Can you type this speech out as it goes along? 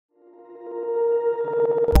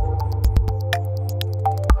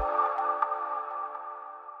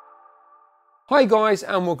Hi guys,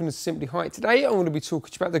 and welcome to Simply Height. Today I'm going to be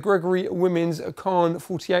talking about the Gregory Womens Cairn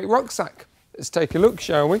 48 rucksack. Let's take a look,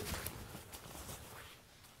 shall we?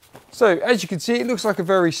 So as you can see, it looks like a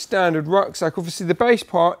very standard rucksack. Obviously the base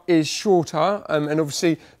part is shorter, and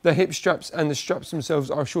obviously the hip straps and the straps themselves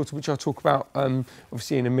are shorter, which I'll talk about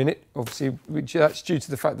obviously in a minute. Obviously, which that's due to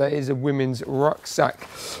the fact that it is a women's rucksack.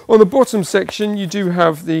 On the bottom section, you do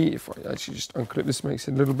have the, if I actually just unclip this, makes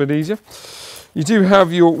it a little bit easier. You do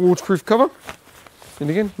have your waterproof cover. And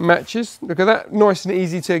again, matches. Look at that, nice and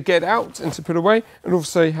easy to get out and to put away, and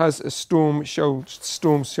also has a storm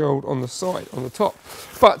shield on the side, on the top.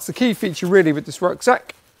 But the key feature really with this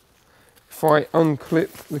rucksack, if I unclip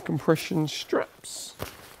the compression straps,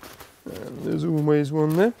 and there's always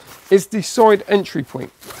one there, is the side entry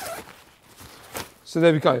point. So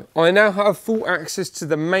there we go. I now have full access to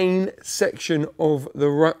the main section of the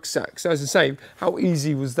rucksack. So as I say, how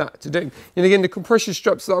easy was that to do? And again, the compression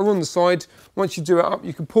straps that are on the side, once you do it up,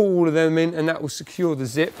 you can pull all of them in and that will secure the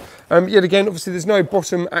zip. Yet again, obviously there's no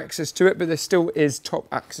bottom access to it, but there still is top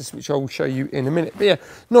access, which I will show you in a minute. But yeah,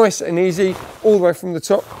 nice and easy, all the way from the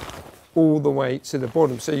top, all the way to the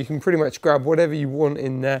bottom. So you can pretty much grab whatever you want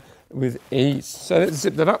in there with ease. So let's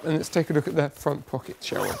zip that up and let's take a look at the front pocket,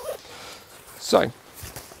 shall we? So,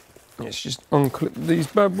 let's just unclip these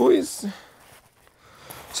bad boys.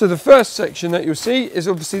 So the first section that you'll see is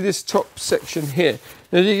obviously this top section here.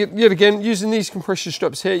 Now, yet again, using these compression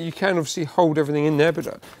straps here, you can obviously hold everything in there, but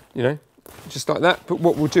you know, just like that. But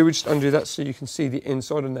what we'll do is just undo that so you can see the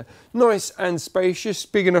inside in there. Nice and spacious,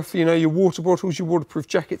 big enough for, you know, your water bottles, your waterproof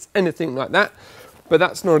jackets, anything like that. But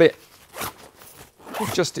that's not it.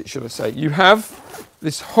 Just it, should I say. You have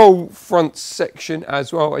this whole front section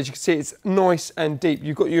as well. As you can see, it's nice and deep.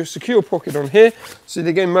 You've got your secure pocket on here. So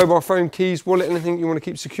again, mobile phone, keys, wallet, anything you want to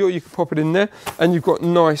keep secure, you can pop it in there. And you've got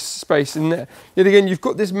nice space in there. Yet again, you've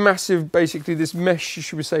got this massive, basically this mesh,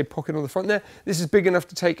 should we say, pocket on the front there. This is big enough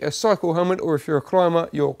to take a cycle helmet, or if you're a climber,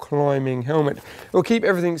 your climbing helmet. It'll keep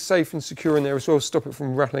everything safe and secure in there as well, stop it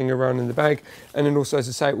from rattling around in the bag. And then also, as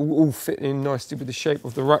I say, it will all fit in nicely with the shape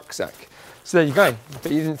of the rucksack. So there you go.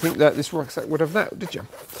 But you didn't think that this rucksack would have that, did you?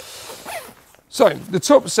 So the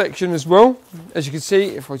top section as well, as you can see,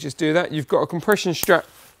 if I just do that, you've got a compression strap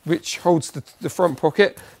which holds the front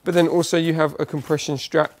pocket, but then also you have a compression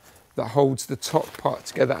strap that holds the top part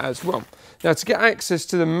together as well. Now to get access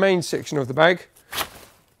to the main section of the bag,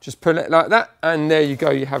 just pull it like that, and there you go,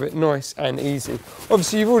 you have it nice and easy.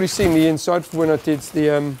 Obviously you've already seen the inside from when I did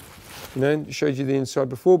the you know, showed you the inside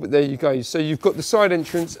before, but there you go. So you've got the side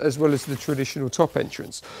entrance as well as the traditional top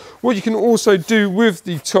entrance. What you can also do with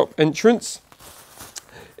the top entrance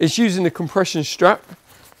is using the compression strap.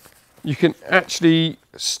 You can actually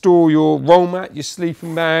store your roll mat, your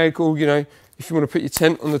sleeping bag, or, you know, if you want to put your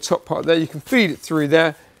tent on the top part there, you can feed it through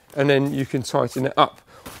there and then you can tighten it up.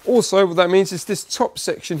 Also, what that means is this top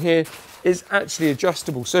section here is actually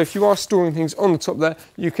adjustable. So if you are storing things on the top there,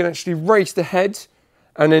 you can actually raise the head,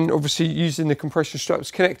 and then obviously using the compression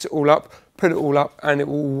straps, connect it all up, put it all up, and it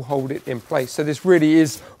will all hold it in place. So this really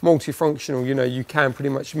is multifunctional. You know, you can pretty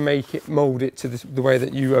much make it, mold it to the way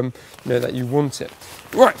that you, you know, that you want it.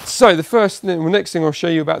 Right, so the next thing I'll show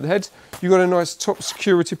you about the head, you've got a nice top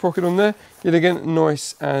security pocket on there. Yet again,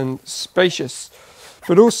 nice and spacious.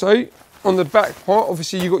 But also on the back part,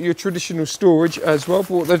 obviously you've got your traditional storage as well.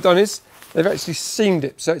 But what they've done is they've actually seamed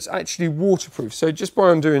it, so it's actually waterproof. So just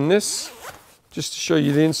by undoing this, just to show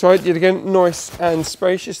you the inside, yet again, nice and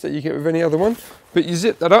spacious that you get with any other one. But you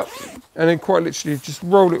zip that up and then quite literally just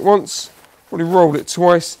roll it once, probably roll it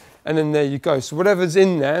twice, and then there you go. So whatever's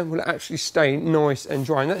in there will actually stay nice and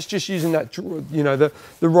dry. And that's just using that, you know, the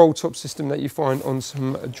roll top system that you find on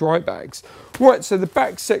some dry bags. Right, so the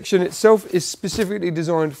back section itself is specifically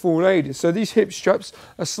designed for ladies. So these hip straps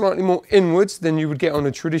are slightly more inwards than you would get on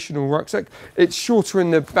a traditional rucksack. It's shorter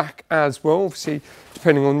in the back as well, obviously,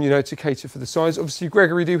 depending on, you know, to cater for the size. Obviously,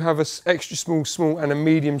 Gregory do have a extra small, small and a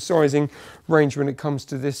medium sizing range when it comes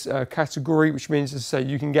to this category, which means, as I say,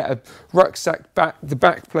 you can get a rucksack the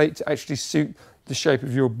back plate to actually suit the shape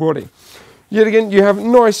of your body. Yet again, you have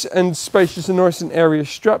nice and spacious and nice and area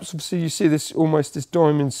straps. Obviously, you see this almost this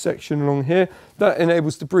diamond section along here. That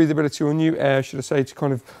enables the breathability or new air, should I say, to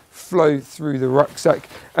kind of flow through the rucksack.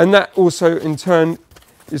 And that also, in turn,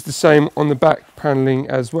 is the same on the back paneling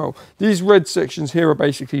as well. These red sections here are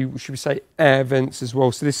basically, should we say, air vents as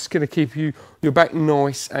well. So this is going to keep your back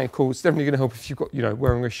nice and cool. It's definitely going to help if you've got, you know,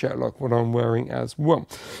 wearing a shirt like what I'm wearing as well.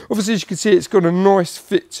 Obviously, as you can see, it's got a nice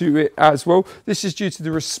fit to it as well. This is due to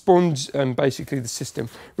the Respond, basically the system,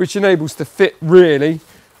 which enables the fit really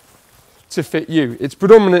to fit you. It's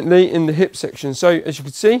predominantly in the hip section. So as you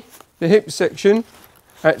can see, the hip section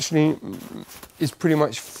actually is pretty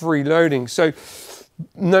much free loading. So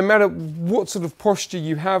no matter what sort of posture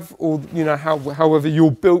you have, or you know, however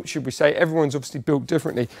you're built, should we say, everyone's obviously built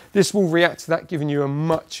differently. This will react to that, giving you a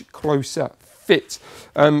much closer fit.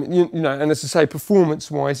 You know, and as I say,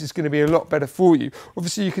 performance-wise, it's going to be a lot better for you.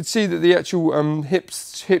 Obviously, you can see that the actual hip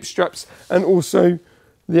straps and also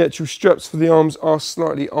the actual straps for the arms are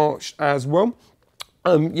slightly arched as well.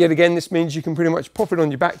 Yet again, this means you can pretty much pop it on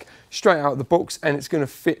your back straight out of the box and it's going to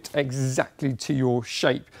fit exactly to your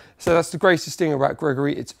shape. So that's the greatest thing about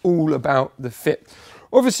Gregory. It's all about the fit.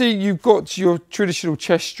 Obviously, you've got your traditional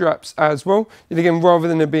chest straps as well. Yet again, rather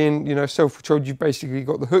than it being, you know, self-controlled, you've basically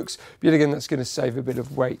got the hooks. But yet again, that's going to save a bit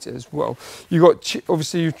of weight as well. You've got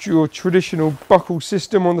obviously your traditional buckle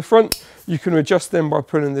system on the front. You can adjust them by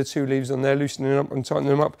pulling the two leaves on there, loosening them up and tightening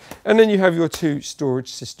them up. And then you have your two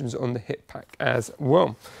storage systems on the hip pack as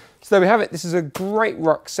well. So there we have it. This is a great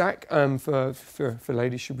rucksack for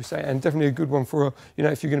ladies, should we say, and definitely a good one for, you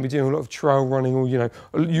know, if you're going to be doing a lot of trail running, or, you know,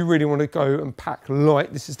 you really want to go and pack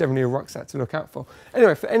light. This is definitely a rucksack to look out for.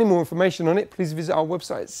 Anyway, for any more information on it, please visit our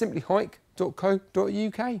website at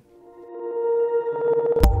simplyhike.co.uk.